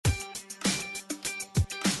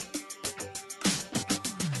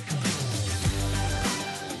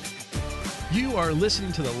You are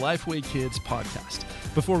listening to the Lifeway Kids podcast.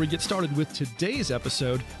 Before we get started with today's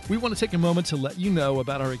episode, we want to take a moment to let you know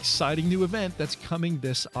about our exciting new event that's coming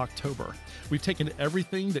this October. We've taken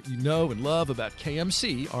everything that you know and love about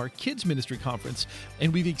KMC, our kids ministry conference,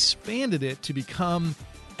 and we've expanded it to become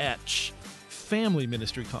ETCH, Family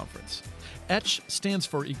Ministry Conference. ETCH stands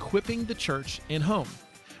for Equipping the Church and Home.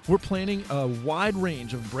 We're planning a wide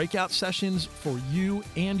range of breakout sessions for you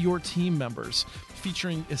and your team members,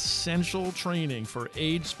 featuring essential training for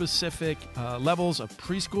age-specific levels of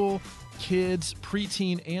preschool, kids,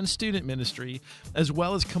 preteen, and student ministry, as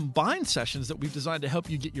well as combined sessions that we've designed to help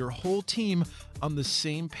you get your whole team on the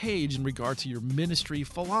same page in regard to your ministry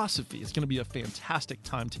philosophy. It's going to be a fantastic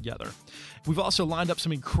time together. We've also lined up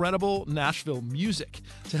some incredible Nashville music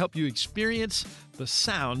to help you experience the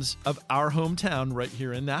sounds of our hometown right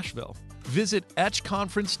here in Nashville. Visit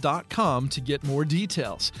etchconference.com to get more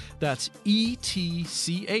details. That's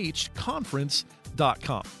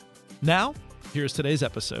etchconference.com. Now, here's today's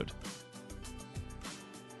episode.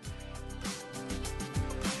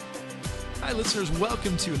 Hi, listeners.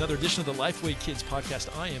 Welcome to another edition of the Lifeway Kids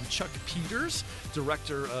podcast. I am Chuck Peters,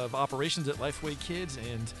 Director of Operations at Lifeway Kids,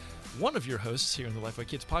 and one of your hosts here in the Lifeway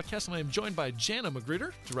Kids podcast. And I am joined by Jana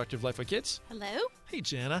Magruder, Director of Lifeway Kids. Hello. Hey,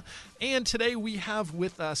 Jana. And today we have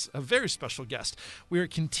with us a very special guest. We are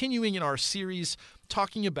continuing in our series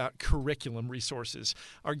talking about curriculum resources.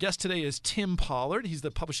 Our guest today is Tim Pollard. He's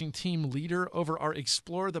the publishing team leader over our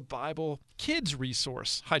Explore the Bible Kids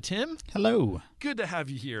resource. Hi, Tim. Hello. Good to have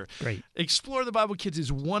you here. Great. Explore the Bible Kids is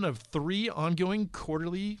one of 3 ongoing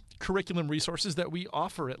quarterly curriculum resources that we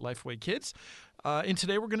offer at Lifeway Kids. And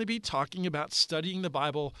today we're going to be talking about studying the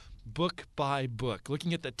Bible book by book,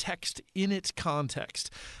 looking at the text in its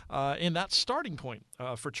context. And that's starting point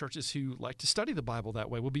for churches who like to study the Bible that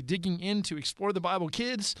way. We'll be digging into Explore the Bible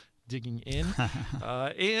Kids, digging in,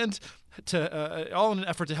 and to all in an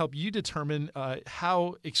effort to help you determine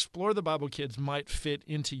how Explore the Bible Kids might fit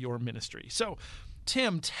into your ministry. So,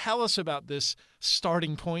 Tim, tell us about this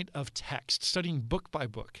starting point of text, studying book by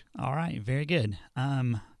book. All right, very good.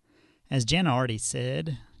 As Jana already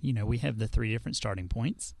said, we have the 3 different starting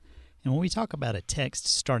points. And when we talk about a text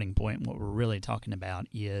starting point, what we're really talking about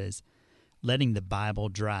is letting the Bible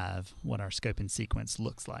drive what our scope and sequence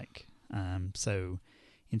looks like. So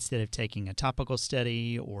instead of taking a topical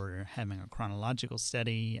study or having a chronological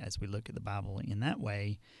study as we look at the Bible in that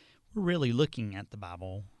way, we're really looking at the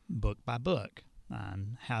Bible book by book.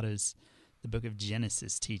 How does the book of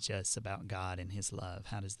Genesis teach us about God and His love?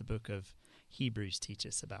 How does the book of Hebrews teach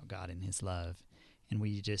us about God and His love? And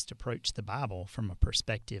we just approach the Bible from a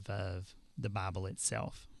perspective of the Bible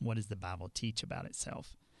itself. What does the Bible teach about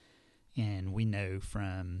itself? And we know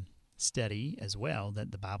from study as well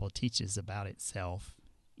that the Bible teaches about itself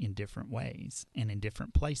in different ways and in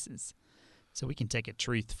different places. So we can take a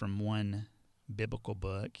truth from one biblical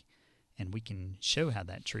book and we can show how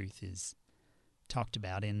that truth is talked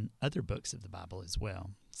about in other books of the Bible as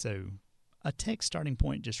well. So a text starting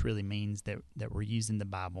point just really means that we're using the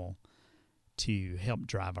Bible to help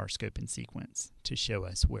drive our scope and sequence, to show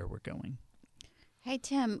us where we're going. Hey,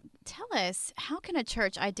 Tim, tell us, how can a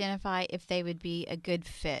church identify if they would be a good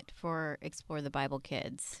fit for Explore the Bible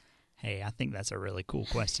Kids? Hey, I think that's a really cool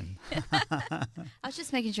question. I was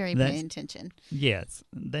just making sure you're paying attention. Yes,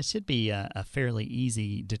 that should be a fairly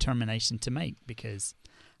easy determination to make, because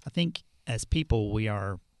I think as people, we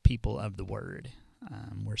are people of the Word.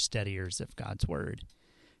 We're studiers of God's Word.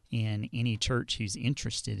 And any church who's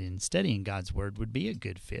interested in studying God's Word would be a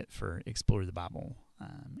good fit for Explore the Bible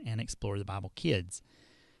and Explore the Bible Kids.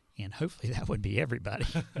 And hopefully that would be everybody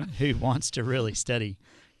who wants to really study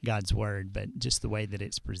God's Word, but just the way that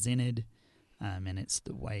it's presented and it's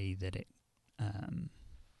the way that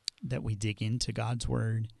that we dig into God's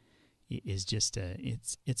Word is just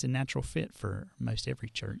it's a natural fit for most every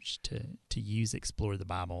church to use Explore the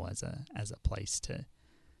Bible as a place to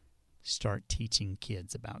start teaching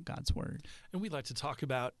kids about God's Word. And we'd like to talk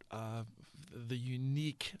about the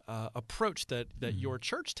unique approach that your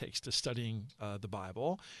church takes to studying the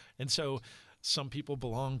Bible. And so some people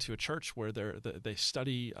belong to a church where they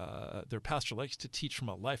study, their pastor likes to teach from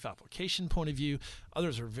a life application point of view.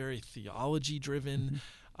 Others are very theology-driven. Mm-hmm.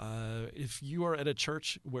 If you are at a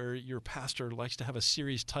church where your pastor likes to have a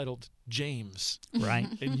series titled James, right,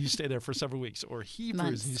 and you stay there for several weeks, or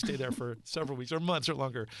Hebrews, and you stay there for several weeks or months or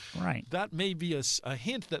longer, right, that may be a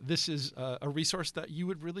hint that this is a resource that you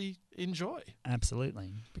would really enjoy.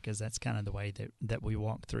 Absolutely, because that's kind of the way that we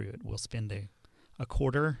walk through it. We'll spend a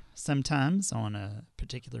quarter sometimes on a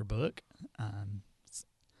particular book.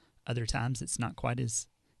 Other times it's not quite as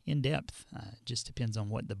in depth. Just depends on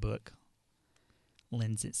what the book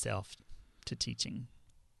lends itself to teaching.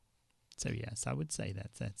 So yes, I would say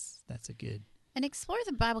that's a good. And Explore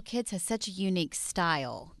the Bible Kids has such a unique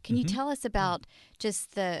style. Can you tell us about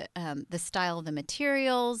just the style of the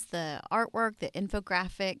materials, the artwork, the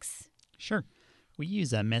infographics? Sure. We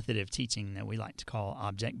use a method of teaching that we like to call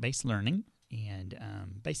object-based learning. And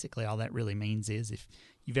basically all that really means is if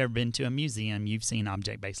you've ever been to a museum, you've seen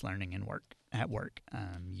object-based learning at work.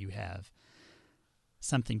 You have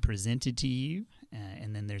something presented to you,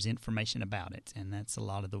 and then there's information about it. And that's a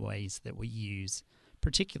lot of the ways that we use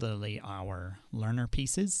particularly our learner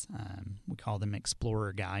pieces. We call them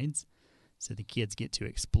explorer guides. So the kids get to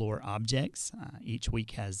explore objects. Each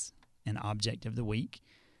week has an object of the week.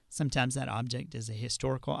 Sometimes that object is a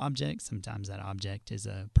historical object. Sometimes that object is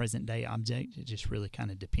a present-day object. It just really kind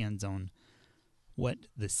of depends on what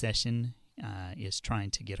the session is trying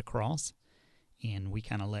to get across. And we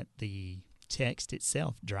kind of let the text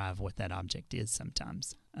itself drive what that object is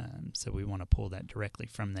sometimes. So we want to pull that directly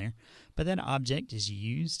from there. But that object is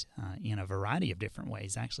used in a variety of different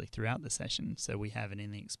ways, actually, throughout the session. So we have it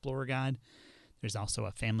in the Explorer Guide. There's also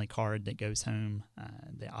a family card that goes home.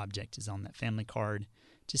 The object is on that family card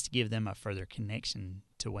just to give them a further connection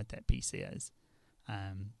to what that piece is.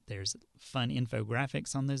 There's fun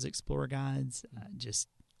infographics on those Explorer Guides, just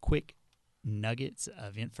quick nuggets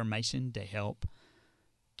of information to help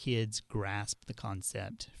kids grasp the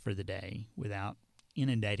concept for the day without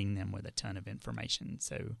inundating them with a ton of information.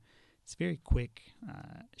 So it's very quick,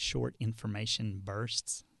 short information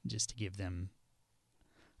bursts just to give them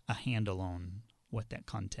a handle on what that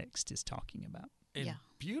context is talking about. And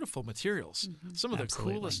beautiful materials. Some of the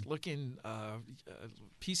coolest looking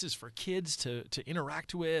pieces for kids to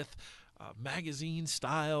interact with, magazine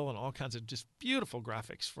style, and all kinds of just beautiful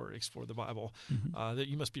graphics for Explore the Bible. That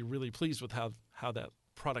you must be really pleased with how that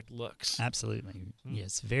product looks. Absolutely.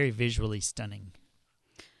 Yes, very visually stunning.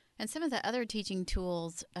 And some of the other teaching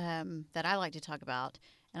tools that I like to talk about,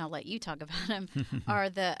 and I'll let you talk about them, are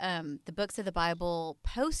the Books of the Bible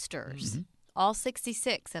posters. All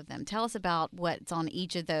 66 of them. Tell us about what's on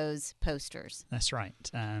each of those posters. That's right.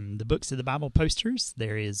 The Books of the Bible posters,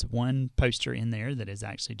 there is one poster in there that is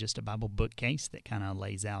actually just a Bible bookcase that kind of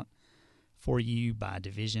lays out for you by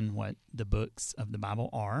division what the books of the Bible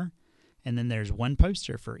are. And then there's one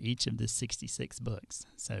poster for each of the 66 books.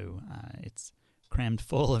 So it's crammed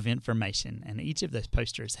full of information. And each of those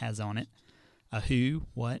posters has on it a who,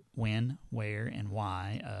 what, when, where, and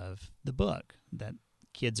why of the book that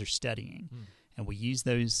kids are studying. And we use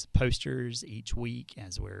those posters each week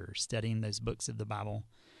as we're studying those books of the Bible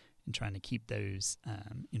and trying to keep those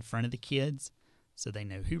in front of the kids so they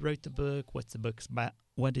know who wrote the book, what's the book's about,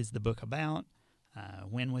 what is the book about,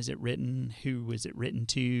 when was it written, who was it written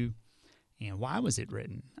to, and why was it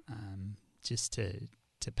written, just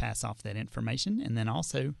to pass off that information. And then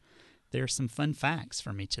also there are some fun facts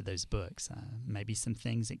from each of those books, maybe some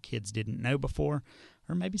things that kids didn't know before,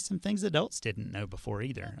 or maybe some things adults didn't know before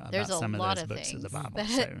either about some of those books of the Bible.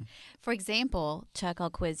 For example, Chuck, I'll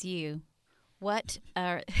quiz you. What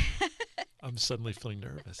are... I'm suddenly feeling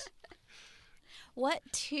nervous. What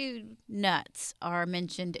two nuts are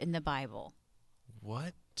mentioned in the Bible?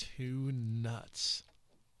 What two nuts?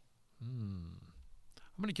 I'm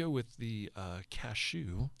going to go with the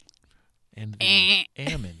cashew and the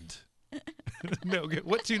almond. No,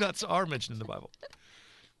 what two nuts are mentioned in the Bible?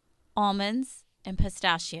 Almonds and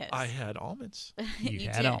pistachios. I had almonds. You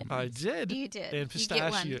had almonds. I did. You did. And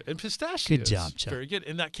pistachios. Good job, Chuck. Very good.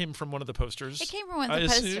 And that came from one of the posters. It came from one of the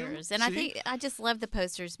posters. And I think I just love the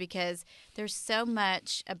posters because there's so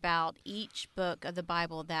much about each book of the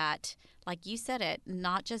Bible that, like you said it,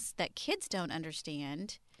 not just that kids don't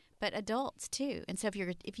understand, but adults too. And so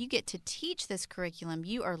if you get to teach this curriculum,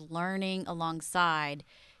 you are learning alongside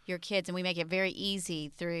your kids, and we make it very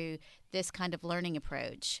easy through this kind of learning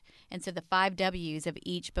approach. And so the 5 W's of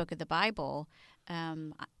each book of the Bible,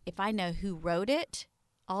 if I know who wrote it,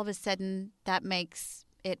 all of a sudden that makes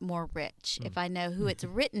it more rich. If I know who it's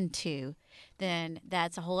written to, then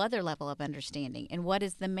that's a whole other level of understanding. And what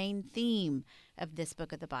is the main theme of this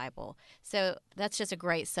book of the Bible? So that's just a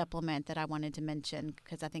great supplement that I wanted to mention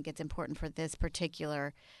because I think it's important for this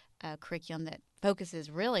particular curriculum that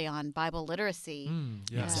focuses really on Bible literacy.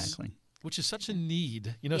 Yes. Exactly. Which is such a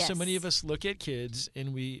need. So many of us look at kids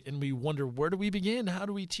and we wonder, where do we begin? How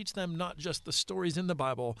do we teach them not just the stories in the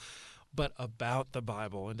Bible, but about the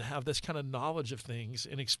Bible? And to have this kind of knowledge of things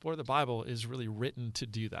and Explore the Bible is really written to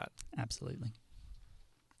do that. Absolutely.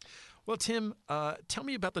 Well, Tim, tell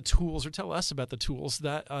me about the tools, or tell us about the tools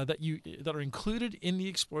that are included in the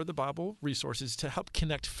Explore the Bible resources to help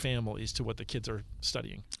connect families to what the kids are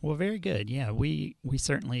studying. Well, very good. Yeah, we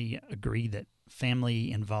certainly agree that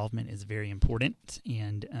family involvement is very important,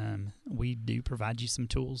 and we do provide you some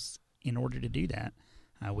tools in order to do that.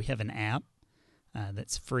 We have an app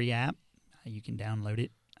that's a free app. You can download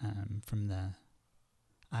it from the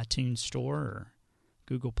iTunes Store or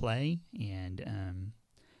Google Play, and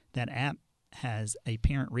that app has a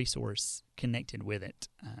parent resource connected with it.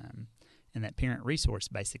 And that parent resource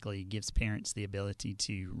basically gives parents the ability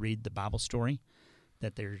to read the Bible story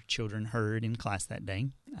that their children heard in class that day.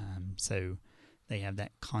 So they have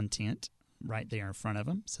that content right there in front of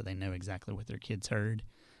them, so they know exactly what their kids heard.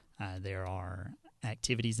 There are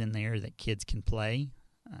activities in there that kids can play,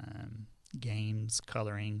 games,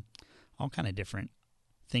 coloring, all kind of different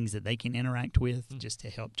things that they can interact with just to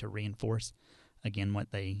help to reinforce, again,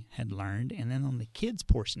 what they had learned. And then on the kids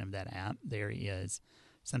portion of that app, there is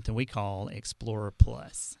something we call Explorer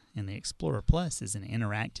Plus. And the Explorer Plus is an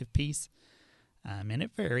interactive piece, and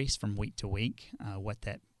it varies from week to week what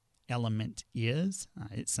that element is.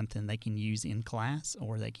 It's something they can use in class,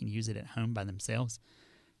 or they can use it at home by themselves.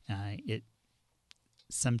 It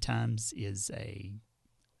sometimes is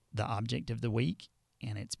the object of the week,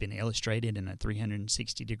 and it's been illustrated in a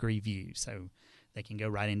 360-degree view. So they can go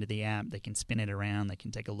right into the app, they can spin it around, they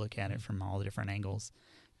can take a look at it from all the different angles,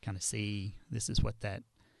 kind of see this is what that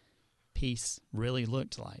piece really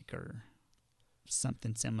looked like, or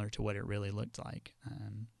something similar to what it really looked like.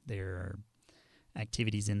 There are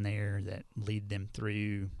activities in there that lead them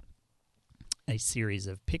through a series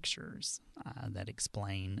of pictures that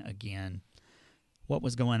explain, again, what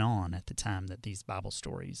was going on at the time that these Bible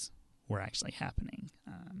stories were actually happening,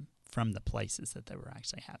 from the places that they were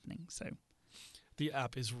actually happening. So the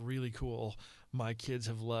app is really cool. My kids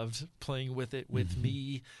have loved playing with it with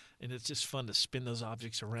me, and it's just fun to spin those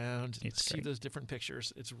objects around and see those different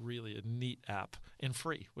pictures. It's really a neat app and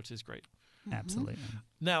free, which is great. Absolutely.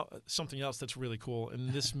 Now, something else that's really cool,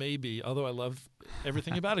 and this may be, although I love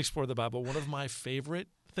everything about Explore the Bible, one of my favorite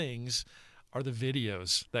things are the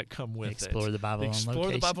videos that come with Explore it. the Bible on Location.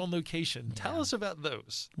 Explore the Bible on Location. Tell us about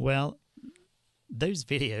those. Well, those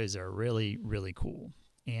videos are really, really cool.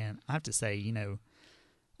 And I have to say, you know,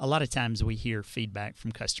 a lot of times we hear feedback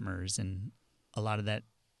from customers, and a lot of that,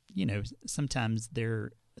 you know, sometimes there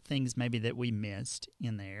are things maybe that we missed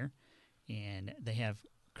in there, and they have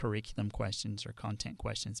curriculum questions or content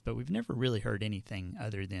questions, but we've never really heard anything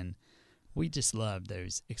other than we just love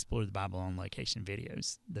those Explore the Bible on Location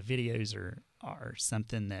videos. The videos are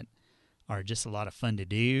something that are just a lot of fun to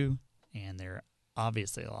do, and they're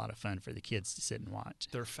obviously a lot of fun for the kids to sit and watch.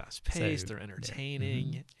 They're fast-paced, they're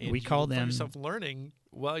entertaining, and we call them, find yourself learning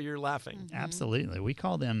while you're laughing. Absolutely. We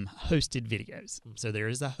call them hosted videos. So there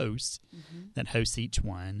is a host that hosts each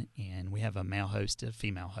one, and we have a male host, a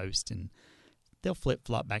female host, and they'll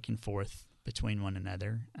flip-flop back and forth between one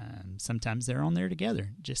another. Sometimes they're on there together.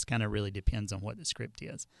 Just kind of really depends on what the script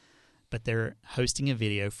is. But they're hosting a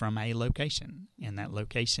video from a location, and that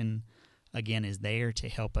location, again, is there to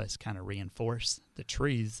help us kind of reinforce the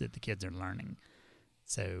truths that the kids are learning.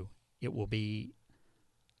 So it will be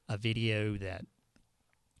a video that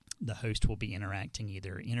the host will be interacting,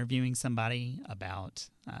 either interviewing somebody about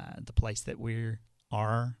the place that we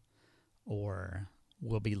are, or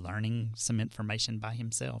will be learning some information by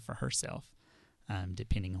himself or herself,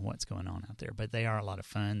 depending on what's going on out there. But they are a lot of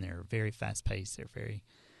fun. They're very fast-paced. They're very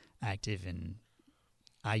active, and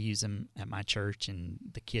I use them at my church, and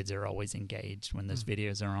the kids are always engaged when those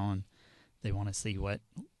videos are on. They want to see what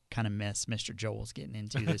kind of mess Mr. Joel's getting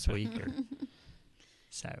into this week.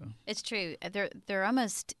 So it's true. They're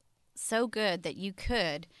almost so good that you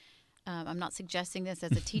could, I'm not suggesting this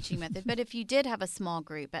as a teaching method, but if you did have a small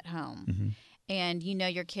group at home, and you know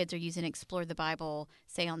your kids are using Explore the Bible,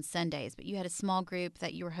 say on Sundays, but you had a small group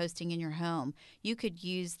that you were hosting in your home, you could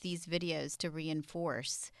use these videos to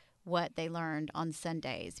reinforce what they learned on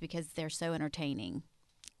Sundays because they're so entertaining.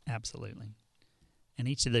 Absolutely. And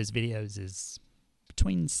each of those videos is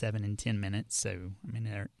between 7 and 10 minutes, so I mean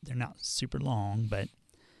they're not super long, but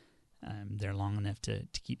they're long enough to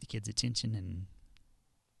keep the kids' attention,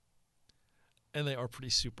 and they are pretty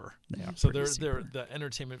super. They are so pretty super. The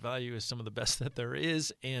entertainment value is some of the best that there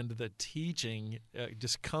is, and the teaching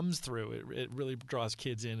just comes through. It really draws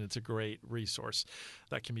kids in. It's a great resource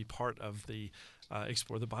that can be part of the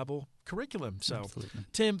Explore the Bible curriculum. So, absolutely.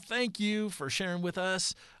 Tim, thank you for sharing with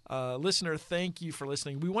us. Listener, thank you for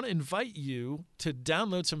listening. We want to invite you to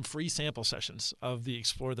download some free sample sessions of the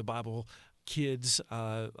Explore the Bible Kids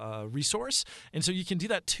resource. And so you can do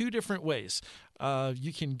that two different ways.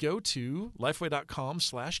 You can go to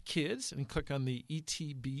lifeway.com/kids and click on the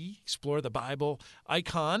ETB Explore the Bible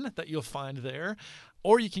icon that you'll find there.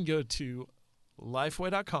 Or you can go to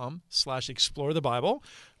lifeway.com/explore the Bible,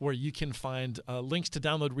 where you can find links to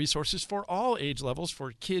download resources for all age levels,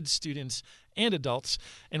 for kids, students, and adults.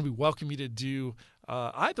 And we welcome you to do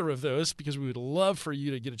either of those, because we would love for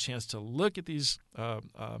you to get a chance to look at these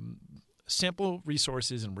sample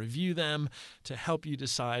resources and review them to help you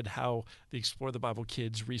decide how the Explore the Bible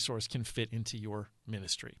Kids resource can fit into your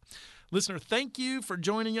ministry. Listener, thank you for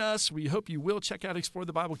joining us. We hope you will check out Explore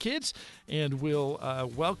the Bible Kids, and we'll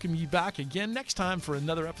welcome you back again next time for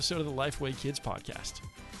another episode of the Lifeway Kids podcast.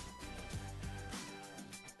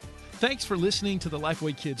 Thanks for listening to the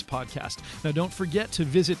Lifeway Kids podcast. Now, don't forget to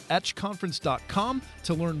visit etchconference.com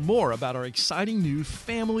to learn more about our exciting new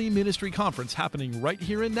family ministry conference happening right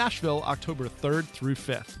here in Nashville, October 3rd through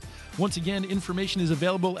 5th. Once again, information is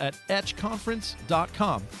available at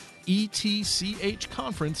etchconference.com,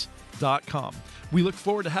 etchconference.com. We look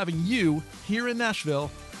forward to having you here in Nashville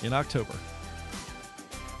in October.